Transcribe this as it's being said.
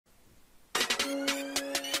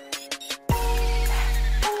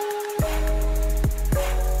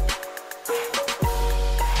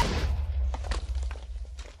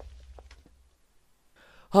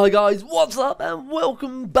Hi guys, what's up and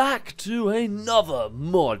welcome back to another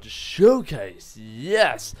mod showcase.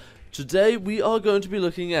 Yes, today we are going to be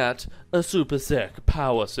looking at a super sick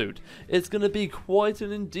power suit. It's going to be quite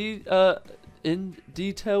an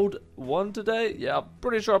detailed one today. Yeah, I'm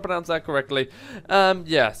pretty sure I pronounced that correctly.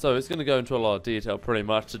 Yeah, so it's going to go into a lot of detail pretty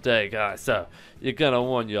much today, guys. So you're going to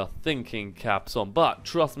want your thinking caps on, but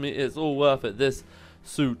trust me, it's all worth it. This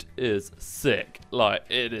suit is sick. Like,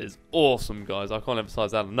 it is awesome, guys. I can't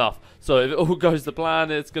emphasize that enough. So if it all goes to plan,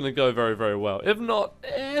 it's going to go very, very well. If not,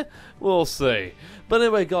 we'll see. But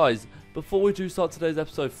anyway, guys, before we do start today's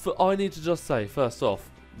episode, I need to just say, first off,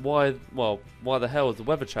 why the hell has the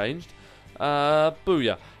weather changed?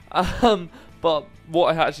 Booyah. But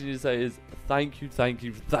what I actually need to say is thank you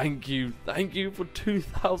for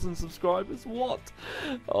 2,000 subscribers. What?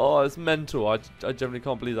 Oh, it's mental. I generally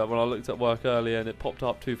can't believe that. When I looked at work earlier and it popped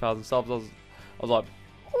up 2,000 subs, I was like,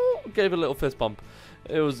 oh, gave it a little fist bump.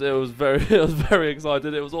 It was very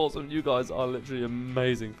excited. It was awesome. You guys are literally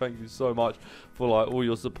amazing. Thank you so much for like all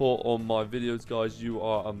your support on my videos, guys. You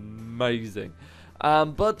are amazing.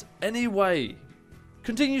 But anyway,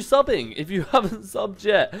 continue subbing if you haven't subbed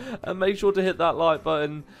yet, and make sure to hit that like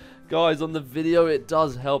button, guys, on the video. It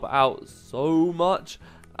does help out so much.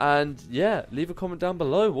 And yeah, leave a comment down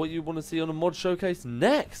below what you want to see on a mod showcase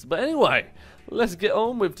next. But anyway, let's get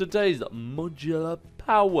on with today's modular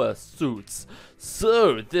power suits.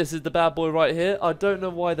 So this is the bad boy right here. I don't know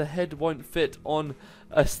why the head won't fit on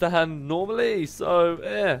a stand normally, so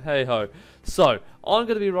yeah, hey ho. So I'm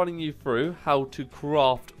going to be running you through how to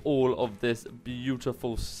craft all of this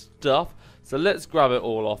beautiful stuff. So let's grab it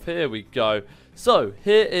all off. Here we go. So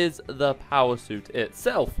here is the power suit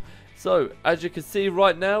itself. So as you can see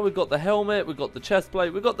right now, we've got the helmet, we've got the chest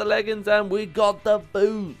plate, we've got the leggings, and we got the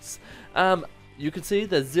boots. You can see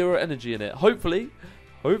there's 0 energy in it. Hopefully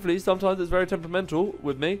sometimes it's very temperamental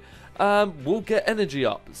with me. We'll get energy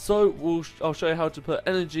up. So I'll show you how to put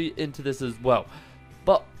energy into this as well.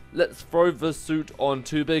 But let's throw the suit on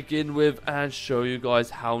to begin with and show you guys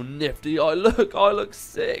how nifty I look. I look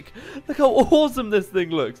sick. Look how awesome this thing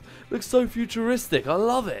looks. Looks so futuristic. I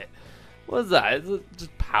love it. What is that? It's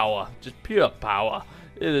just power. Just pure power.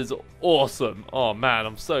 It is awesome. Oh man,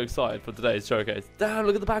 I'm so excited for today's showcase. Damn,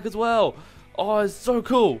 look at the back as well. Oh, it's so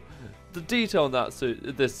cool. The detail on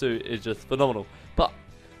this suit is just phenomenal. But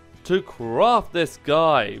to craft this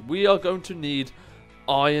guy, we are going to need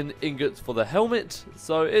iron ingots for the helmet.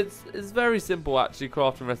 So it's very simple actually,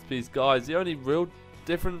 crafting recipes, guys. The only real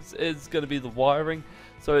difference is going to be the wiring.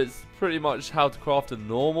 So it's pretty much how to craft a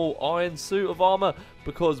normal iron suit of armor,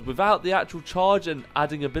 because without the actual charge and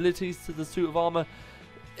adding abilities to the suit of armor,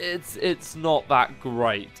 it's not that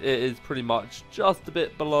great. It is pretty much just a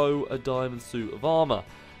bit below a diamond suit of armor.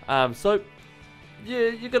 So yeah,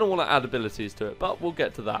 you're going to want to add abilities to it, but we'll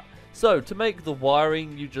get to that. So to make the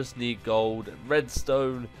wiring, you just need gold and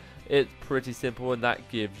redstone. It's pretty simple, and that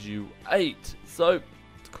gives you 8. So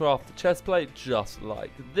to craft the chest plate, just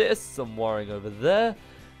like this, some wiring over there.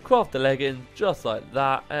 Craft the leggings just like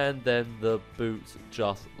that, and then the boots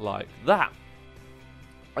just like that.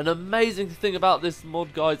 An amazing thing about this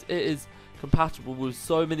mod, guys, it is compatible with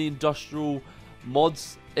so many industrial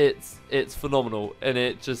mods. It's phenomenal, and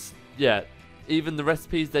it just, yeah, even the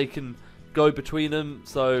recipes, they can go between them.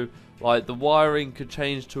 So like the wiring could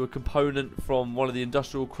change to a component from one of the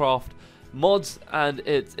industrial craft mods, and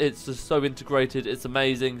it's just so integrated. It's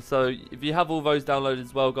amazing. So if you have all those downloaded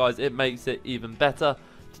as well, guys, it makes it even better.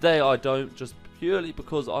 Today I don't, just purely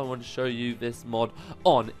because I want to show you this mod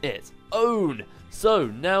on its own. So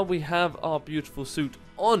now we have our beautiful suit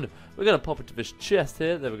on. We're going to pop into this chest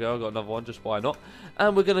here. There we go, I've got another one, just why not.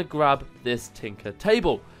 And we're going to grab this tinker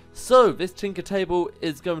table. So this tinker table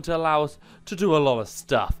is going to allow us to do a lot of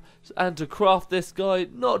stuff. And to craft this guy,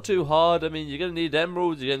 not too hard. I mean, you're going to need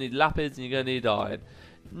emeralds, you're going to need lapis, and you're going to need iron.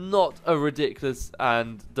 Not a ridiculous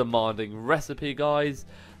and demanding recipe, guys.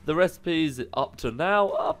 The recipes up to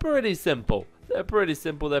now are pretty simple. They're pretty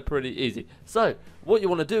simple, they're pretty easy. So what you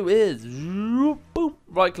want to do is boom,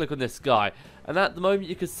 right click on this guy. And at the moment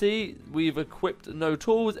you can see we've equipped no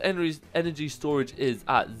tools, energy storage is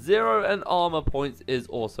at 0, and armor points is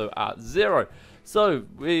also at 0. So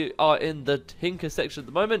we are in the tinker section at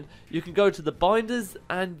the moment. You can go to the binders,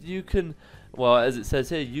 and you can, well, as it says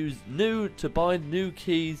here, use new to bind new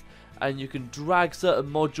keys, and you can drag certain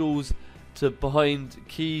modules to bind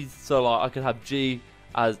keys. So like I can have G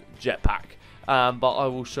as jetpack. But I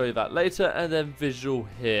will show you that later, and then visual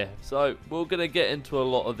here. So we're going to get into a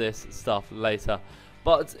lot of this stuff later.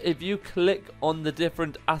 But if you click on the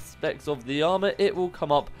different aspects of the armor, it will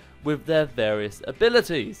come up with their various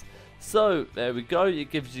abilities. So there we go. It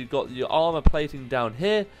gives you got your armor plating down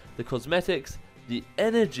here, the cosmetics, the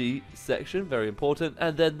energy section, very important,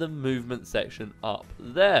 and then the movement section up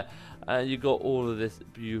there. And you got all of this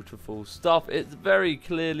beautiful stuff. It's very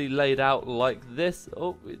clearly laid out like this.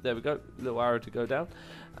 Oh, there we go, little arrow to go down.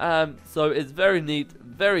 So it's very neat,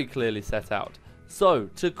 very clearly set out. So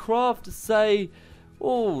to craft, say,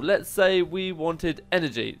 oh, let's say we wanted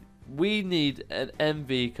energy. We need an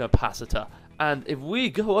MV capacitor. And if we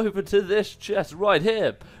go over to this chest right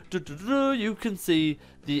here, you can see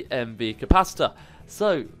the MV capacitor.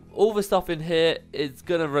 So all the stuff in here is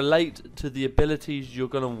going to relate to the abilities you're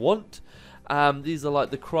going to want. These are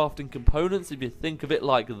like the crafting components, if you think of it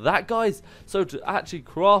like that, guys. So to actually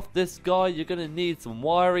craft this guy, you're going to need some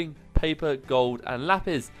wiring, paper, gold, and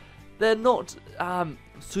lapis. They're not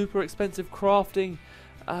super expensive crafting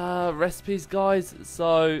recipes, guys.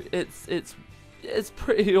 So it's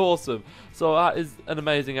pretty awesome. So that is an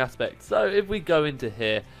amazing aspect. So if we go into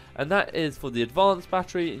here, and that is for the advanced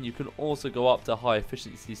battery, and you can also go up to high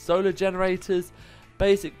efficiency solar generators.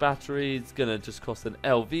 Basic battery is going to just cost an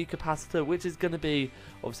LV capacitor, which is going to be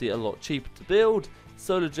obviously a lot cheaper to build.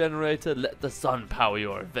 Solar generator, let the sun power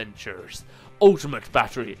your adventures. Ultimate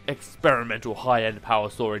battery, experimental high-end power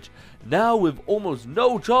storage. Now with almost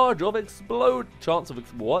no chance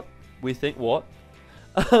of what? We think what?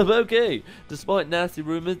 Okay, despite nasty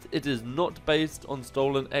rumors, it is not based on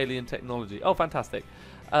stolen alien technology. Oh, fantastic.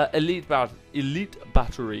 Elite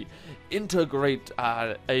battery. Integrate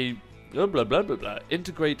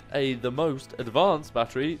integrate the most advanced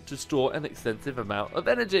battery to store an extensive amount of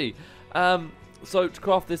energy. So to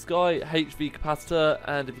craft this guy, HV capacitor,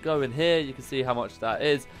 and if you go in here, you can see how much that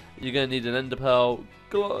is. You're going to need an ender pearl,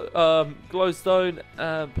 glowstone,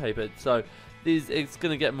 and paper. So it's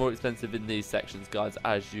going to get more expensive in these sections, guys,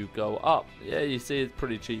 as you go up. Yeah, you see it's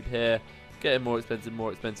pretty cheap here. Getting more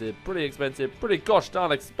expensive, pretty gosh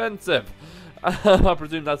darn expensive. I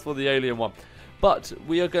presume that's for the alien one. But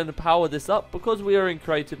we are going to power this up because we are in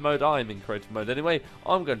creative mode. I'm in creative mode anyway.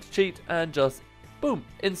 I'm going to cheat and just, boom,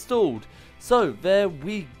 installed. So there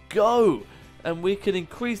we go. And we can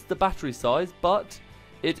increase the battery size, but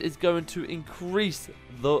it is going to increase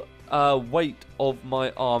the weight of my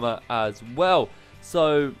armor as well.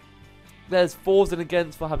 So there's fors and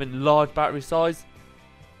against for having large battery size,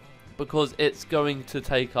 because it's going to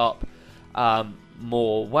take up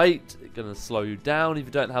more weight. It's going to slow you down if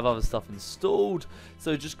you don't have other stuff installed.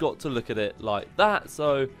 So just got to look at it like that.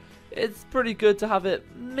 So it's pretty good to have it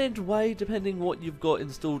midway, depending what you've got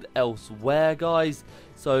installed elsewhere, guys.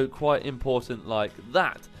 So quite important like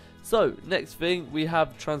that. So next thing, we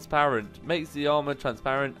have transparent. Makes the armor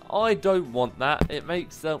transparent. I don't want that. It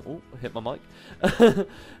makes oh, hit my mic.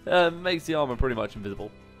 Makes the armor pretty much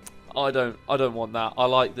invisible. I don't want that. I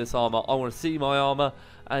like this armor. I want to see my armor.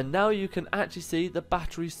 And now you can actually see the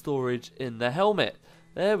battery storage in the helmet.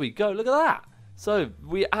 There we go. Look at that. So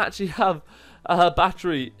we actually have a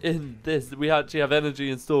battery in this. We actually have energy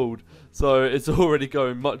installed. So it's already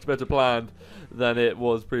going much better planned than it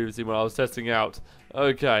was previously when I was testing out.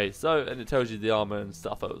 Okay, so, and it tells you the armor and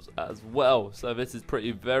stuff as well. So this is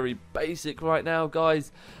very basic right now,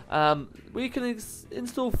 guys. We can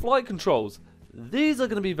install flight controls. These are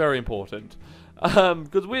going to be very important,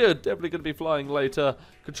 because we are definitely going to be flying later.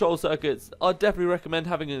 Control circuits, I definitely recommend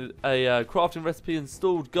having a crafting recipe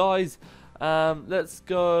installed, guys. Let's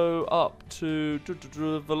go up to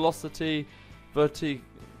velocity,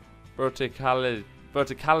 verticality,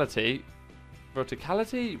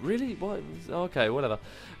 really? What? Okay, whatever.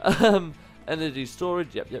 Energy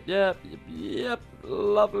storage, yep,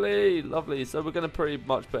 lovely. So we're going to pretty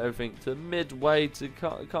much put everything to midway to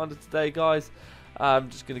kind of today, guys. I'm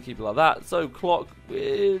just going to keep it like that. So clock,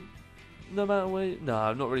 no matter where, no,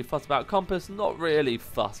 I'm not really fussed about compass, not really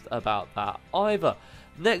fussed about that either.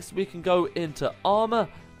 Next we can go into armor,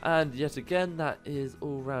 and yet again that is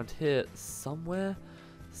all around here somewhere.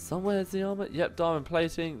 Somewhere's the armor. Yep, diamond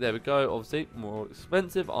plating. There we go. Obviously more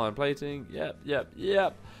expensive. Iron plating. Yep.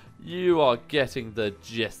 You are getting the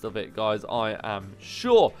gist of it, guys, I am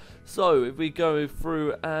sure. So if we go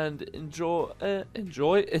through and install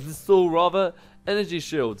energy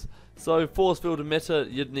shields. So force field emitter,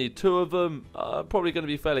 you'd need 2 of them. Probably going to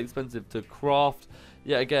be fairly expensive to craft.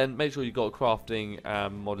 Yeah, again, make sure you've got a crafting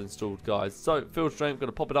mod installed, guys. So field strength, going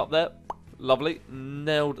to pop it up there. Lovely,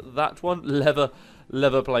 nailed that one.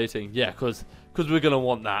 Leather plating, yeah, because we're going to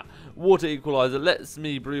want that. Water equalizer lets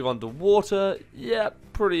me breathe underwater. Yeah,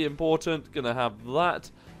 pretty important. Going to have that.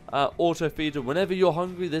 Auto feeder, whenever you're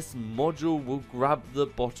hungry, this module will grab the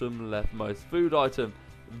bottom leftmost food item.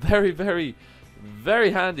 Very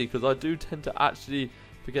handy, because I do tend to actually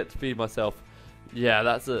forget to feed myself. Yeah,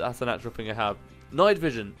 that's an actual thing I have. Night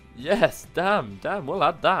vision. Yes, damn, we'll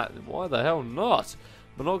add that. Why the hell not?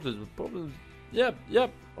 Binoculars with problems. Yep.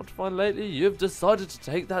 What to find lately? You've decided to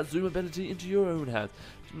take that zoom ability into your own hands.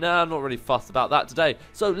 Nah, I'm not really fussed about that today.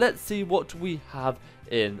 So let's see what we have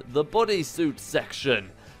in the bodysuit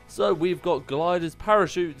section. So we've got gliders,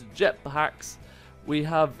 parachutes, jetpacks. We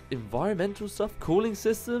have environmental stuff, cooling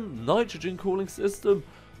system, nitrogen cooling system,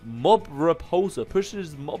 mob repulsor,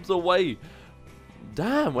 pushes mobs away.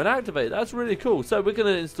 Damn, when activated, that's really cool. So we're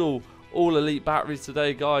going to install all elite batteries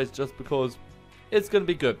today, guys, just because it's going to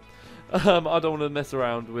be good. I don't want to mess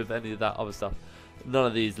around with any of that other stuff. None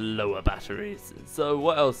of these lower batteries. So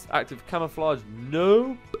what else? Active camouflage.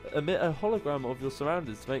 Nope. Emit a hologram of your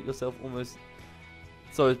surroundings to make yourself almost...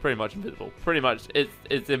 So it's pretty much invisible. Pretty much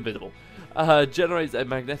it's invisible. Generates a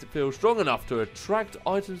magnetic field strong enough to attract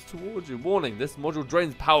items towards you. Warning, this module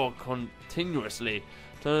drains power continuously.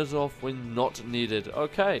 Turn it off when not needed.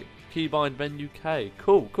 Okay. Keybind menu K.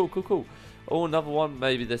 Cool. Oh, another one.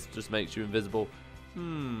 Maybe this just makes you invisible.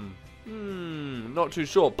 Not too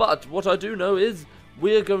sure. But what I do know is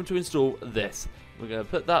we're going to install this. We're going to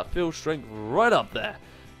put that field strength right up there.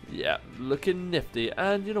 Yeah, looking nifty.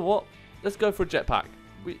 And you know what? Let's go for a jetpack.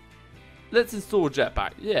 Let's install a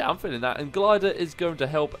jetpack. Yeah, I'm feeling that. And glider is going to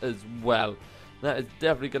help as well. That is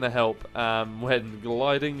definitely going to help when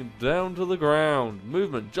gliding down to the ground.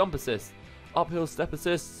 Movement, jump assist, uphill step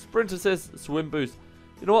assist, sprint assist, swim boost.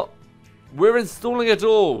 You know what? We're installing it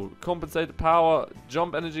all. Compensated power,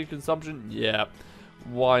 jump energy consumption. Yeah,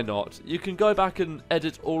 why not? You can go back and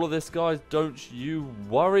edit all of this, guys. Don't you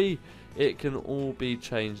worry. It can all be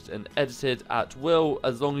changed and edited at will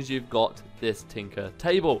as long as you've got this Tinker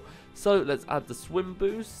table. So let's add the swim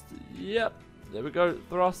boost. Yep, there we go.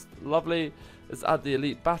 Thrust, lovely. Let's add the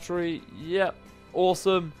elite battery. Yep,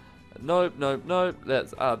 awesome. Nope.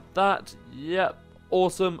 Let's add that. Yep,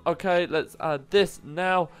 awesome. Okay, let's add this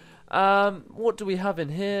now. What do we have in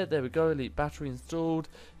here? There we go, elite battery installed.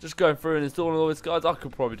 Just going through and installing all this, guys. I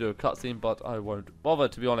could probably do a cutscene, but I won't bother,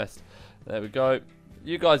 to be honest. There we go.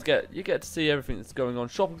 You guys get to see everything that's going on.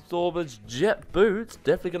 Shock absorbers, jet boots.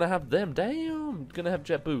 Definitely gonna have them. Damn, gonna have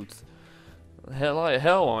jet boots. Hell,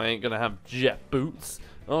 I ain't gonna have jet boots.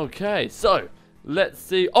 Okay, so let's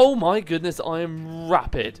see. Oh my goodness, I am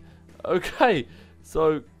rapid. Okay,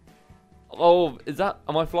 so, oh,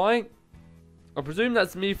 am I flying? I presume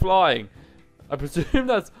that's me flying. I presume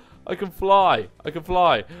that's... I can fly.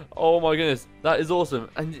 Oh my goodness. That is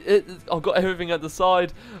awesome. And I've got everything at the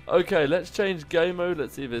side. Okay, let's change game mode.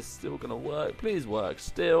 Let's see if it's still going to work. Please work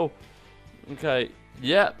still. Okay.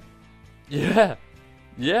 Yeah. Yeah,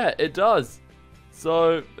 it does.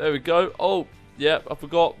 So, there we go. Oh, yeah, I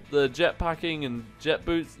forgot the jetpacking and jet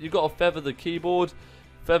boots. You've got to feather the keyboard.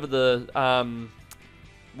 Feather the...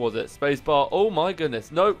 what was it? Spacebar. Oh my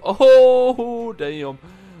goodness. No. Oh, damn.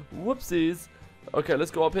 Whoopsies. Okay,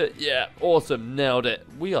 let's go up here. Yeah, awesome. Nailed it.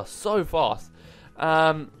 We are so fast.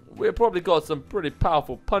 We've probably got some pretty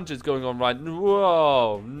powerful punches going on right now.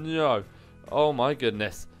 Whoa, no. Oh my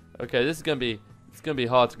goodness. Okay, this is going to be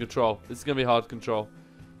hard to control.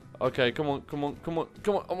 Okay, come on. I want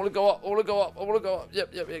to go up.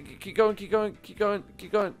 Yep. Keep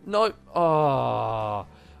going. No. Ah.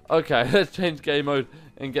 Okay, let's change game mode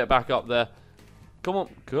and get back up there. Come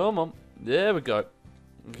on. There we go.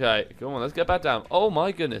 Okay, come on, let's get back down. Oh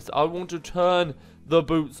my goodness, I want to turn the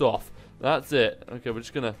boots off. That's it. Okay, we're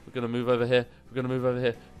gonna move over here.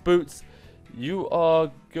 Boots, you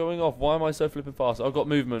are going off. Why am I so flipping fast? I've got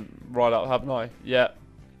movement right up, haven't I? Yeah.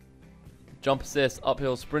 Jump assist,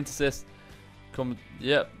 uphill, sprint assist. Come,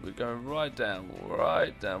 yep, we're going right down.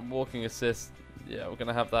 Walking assist. Yeah, we're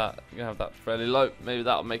gonna have that fairly low. Maybe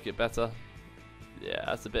that'll make it better. Yeah,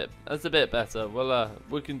 that's a bit better. Well,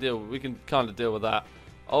 we can kind of deal with that.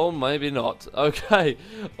 Oh, maybe not. Okay.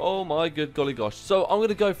 Oh my good golly gosh. So I'm going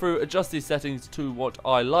to go through, adjust these settings to what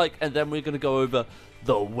I like, and then we're going to go over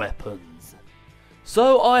the weapons.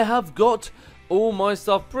 So I have got all my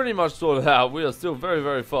stuff pretty much sorted out. We are still very,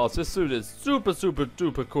 very fast. This suit is super, super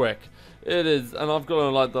duper quick. It is, and I've got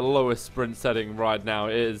on like the lowest sprint setting right now.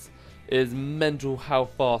 It is mental how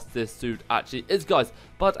fast this suit actually is, guys.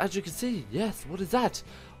 But as you can see, yes, what is that?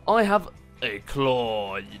 I have a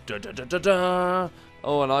claw.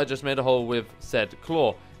 Oh, and I just made a hole with said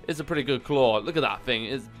claw. It's a pretty good claw. Look at that thing.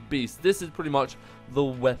 It's beast. This is pretty much the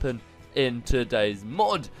weapon in today's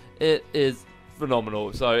mod. It is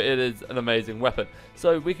phenomenal. So it is an amazing weapon.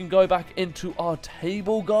 So we can go back into our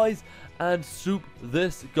table, guys, and soup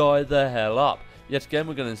this guy the hell up. Yet again,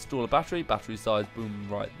 we're going to install a battery size, boom,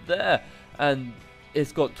 right there. And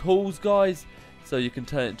it's got tools, guys, so you can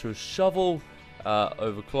turn it into a shovel.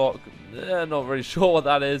 overclock. Not really sure what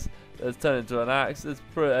that is. Let's turn it into an axe. Let's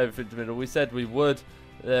put everything to the middle. We said we would.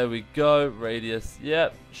 There we go. Radius,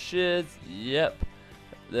 yep. Shears, yep.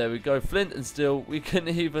 There we go. Flint and steel. We can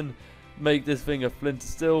even make this thing a flint and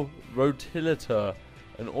steel rotilator.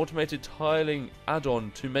 An automated tiling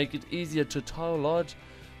add-on to make it easier to tile large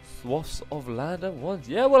swaths of land at once.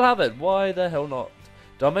 Yeah, we'll have it. Why the hell not?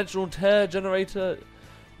 Dimensional tear generator.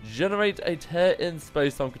 Generate a tear in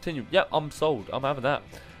space time. Continue. Yep, I'm sold. I'm having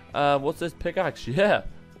that. What's this pickaxe? Yeah,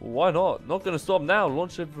 why not? Not going to stop now.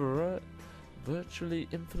 Launch a virtually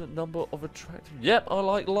infinite number of attractive. Yep, I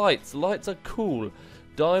like lights. Lights are cool.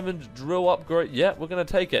 Diamond drill upgrade. Yep, we're going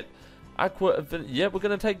to take it. Aqua. Yep, we're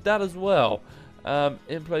going to take that as well.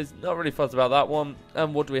 In place, not really fussed about that one.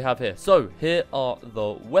 And what do we have here? So here are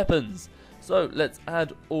the weapons. So let's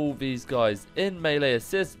add all these guys in. Melee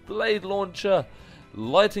assist, blade launcher,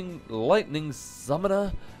 lightning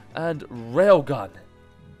summoner, and railgun.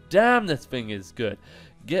 Damn, this thing is good.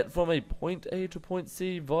 Get from a point A to point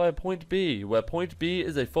C via point B, where point B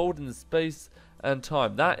is a fold in the space and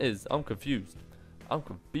time. That is, I'm confused. I'm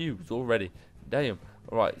confused already. Damn.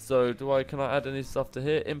 Alright, so can I add any stuff to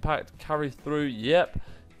here? Impact, carry through, yep.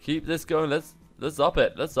 Keep this going. Let's up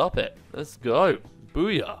it. Let's up it. Let's go.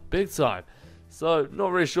 Booyah. Big time. So,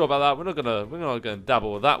 not really sure about that. We're not gonna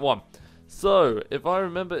dabble with that one. So, if I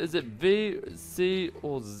remember, is it V, C,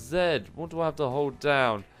 or Z? What do I have to hold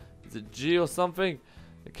down? Is it G or something?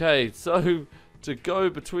 Okay, so to go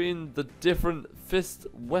between the different fist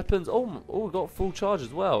weapons. Oh, we got full charge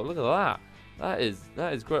as well. Look at that.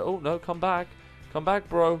 That is great. Oh no, come back. Come back,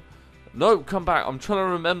 bro. No, come back. I'm trying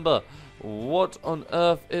to remember what on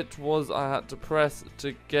earth it was I had to press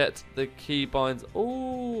to get the keybinds.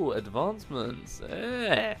 Oh, advancements.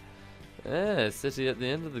 City at the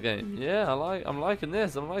end of the game. Yeah, I'm liking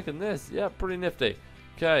this. I'm liking this. Yeah, pretty nifty.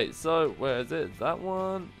 Okay, so where is it? That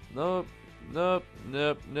one? Nope. Nope.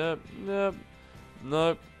 Nope. Nope. Nope.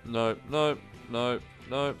 Nope. Nope. Nope. Nope.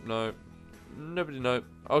 Nope. Nope. Nobody nope.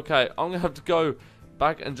 Okay, I'm gonna have to go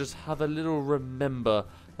back and just have a little remember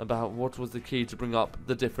about what was the key to bring up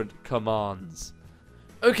the different commands.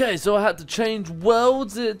 Okay, so I had to change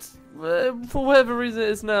worlds. It's for whatever reason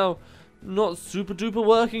it's now not super duper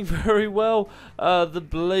working very well. The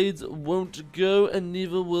blades won't go, and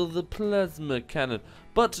neither will the plasma cannon.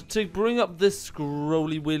 But to bring up this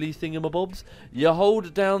scrolly willy thingamabobs, you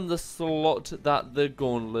hold down the slot that the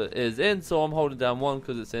gauntlet is in. So I'm holding down 1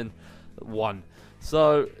 because it's in 1.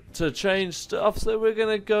 So to change stuff, so we're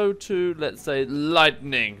gonna go to, let's say,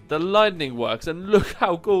 lightning. The lightning works, and look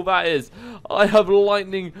how cool that is. I have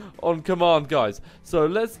lightning on command, guys. So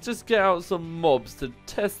let's just get out some mobs to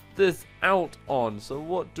test this out on. So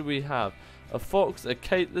what do we have? A fox, a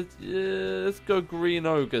Kate. Let's go green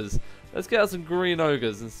ogres. Let's get out some green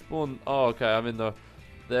ogres and spawn. Oh, okay, I'm in the.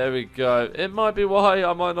 There we go. It might be why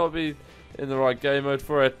I might not be in the right game mode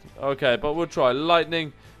for it. Okay, but we'll try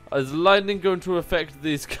lightning. Is lightning going to affect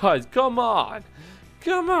these guys? Come on!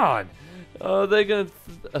 Come on! Are they going to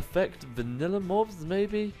affect vanilla mobs,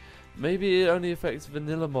 maybe? Maybe it only affects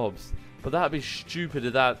vanilla mobs. But that'd be stupid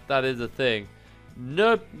if that is a thing.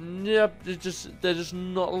 Nope, nope, they're just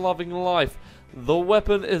not loving life. The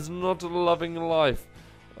weapon is not loving life.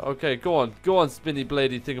 Okay, go on, spinny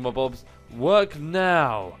bladey thingamabobs. Work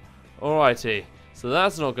now! Alrighty, so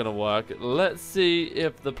that's not going to work. Let's see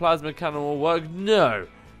if the plasma cannon will work. No!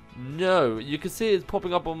 No, you can see it's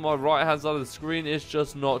popping up on my right hand side of the screen. It's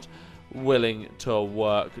just not willing to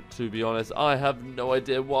work, to be honest. I have no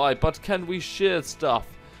idea why, but can we shear stuff?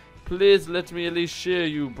 Please let me at least shear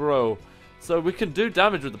you, bro. So we can do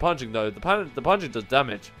damage with the punching, though. The punching does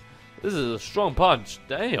damage. This is a strong punch.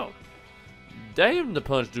 Damn. Damn, the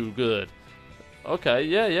punch do good. Okay,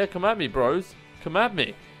 yeah, come at me, bros. Come at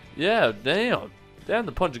me. Yeah, damn. Damn,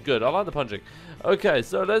 the punch is good. I like the punching. Okay,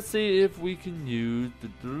 so let's see if we can use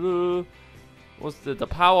the what's the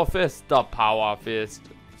power fist? The power fist.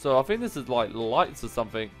 So I think this is like lights or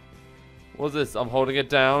something. What's this? I'm holding it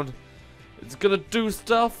down. It's gonna do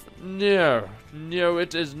stuff? No,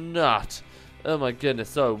 it is not. Oh my goodness.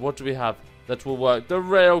 So what do we have that will work? The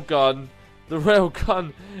railgun. The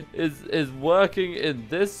railgun is working in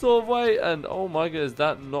this sort of way, and oh my goodness,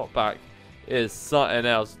 that knockback is something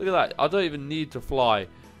else. Look at that. I don't even need to fly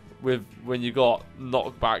when you got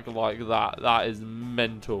knockback like that. That is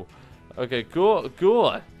mental. Okay, go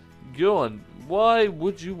on. Why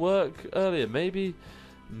would you work earlier? Maybe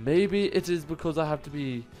it is because I have to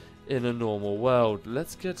be in a normal world.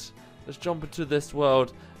 Let's jump into this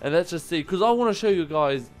world and let's just see, because I want to show you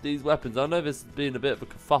guys these weapons. I know this has been a bit of a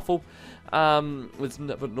kerfuffle. It's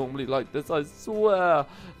never normally like this, I swear.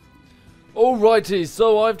 Alrighty,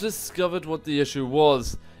 so I've discovered what the issue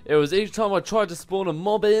was. It was each time I tried to spawn a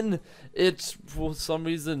mob in, it for some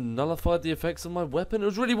reason nullified the effects of my weapon. It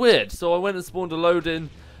was really weird. So I went and spawned a load in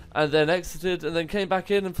and then exited and then came back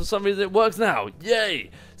in, and for some reason it works now.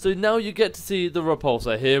 Yay! So now you get to see the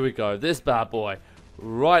repulsor. Here we go. This bad boy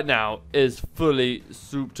right now is fully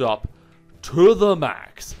souped up to the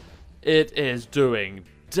max. It is doing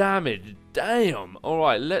damage. Damn.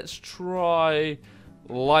 Alright, let's try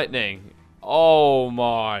lightning. Oh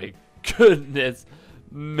my goodness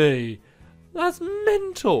me. That's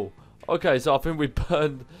mental. Okay, so I think we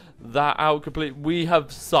burned that out completely. We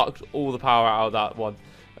have sucked all the power out of that one.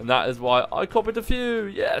 And that is why I copied a few.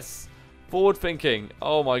 Yes. Forward thinking.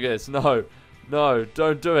 Oh my goodness. No. No.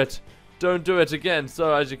 Don't do it. Don't do it again.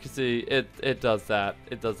 So as you can see, it does that.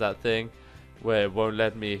 It does that thing where it won't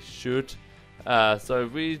let me shoot. So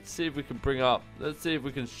we see if we can bring up. Let's see if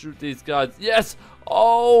we can shoot these guys. Yes.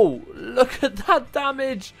 Oh, look at that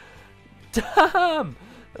damage. Damn.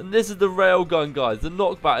 And this is the railgun, guys. The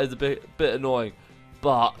knockback is a bit annoying,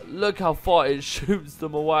 but look how far it shoots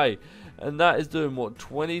them away. And that is doing, what,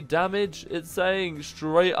 20 damage? It's saying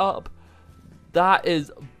straight up. That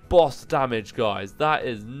is boss damage, guys. That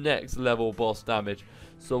is next level boss damage.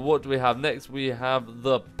 So what do we have next? We have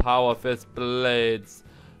the Power Fist Blades.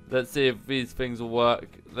 Let's see if these things will work.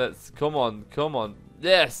 Come on, come on.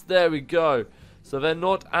 Yes, there we go. So they're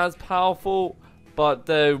not as powerful, but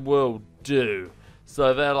they will do.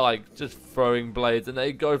 So they're like just throwing blades and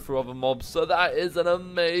they go through other mobs. So that is an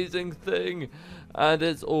amazing thing. And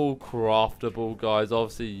it's all craftable, guys.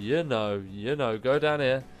 Obviously, you know, go down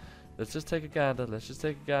here. Let's just take a gander. Let's just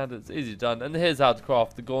take a gander. It's easy done. And here's how to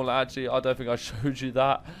craft the gauntlet. Actually, I don't think I showed you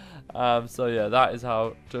that. So yeah, that is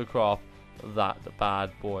how to craft that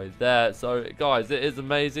bad boy there. So guys, it is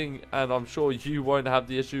amazing, and I'm sure you won't have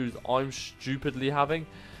the issues I'm stupidly having.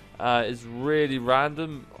 It's really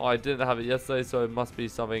random. I didn't have it yesterday, so it must be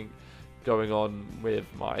something going on with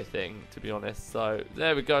my thing, to be honest. So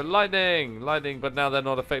there we go. Lightning, but now they're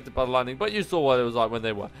not affected by the lightning, but you saw what it was like when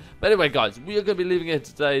they were. But anyway, guys, we are going to be leaving it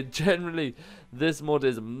today. Generally, this mod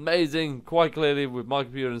is amazing. Quite clearly, with my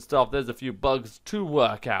computer and stuff, there's a few bugs to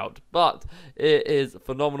work out, but it is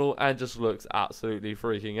phenomenal and just looks absolutely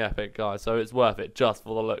freaking epic, guys. So it's worth it just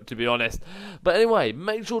for the look, to be honest. But anyway,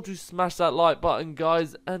 make sure to smash that like button,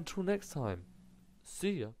 guys. Until next time,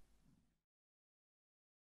 see ya.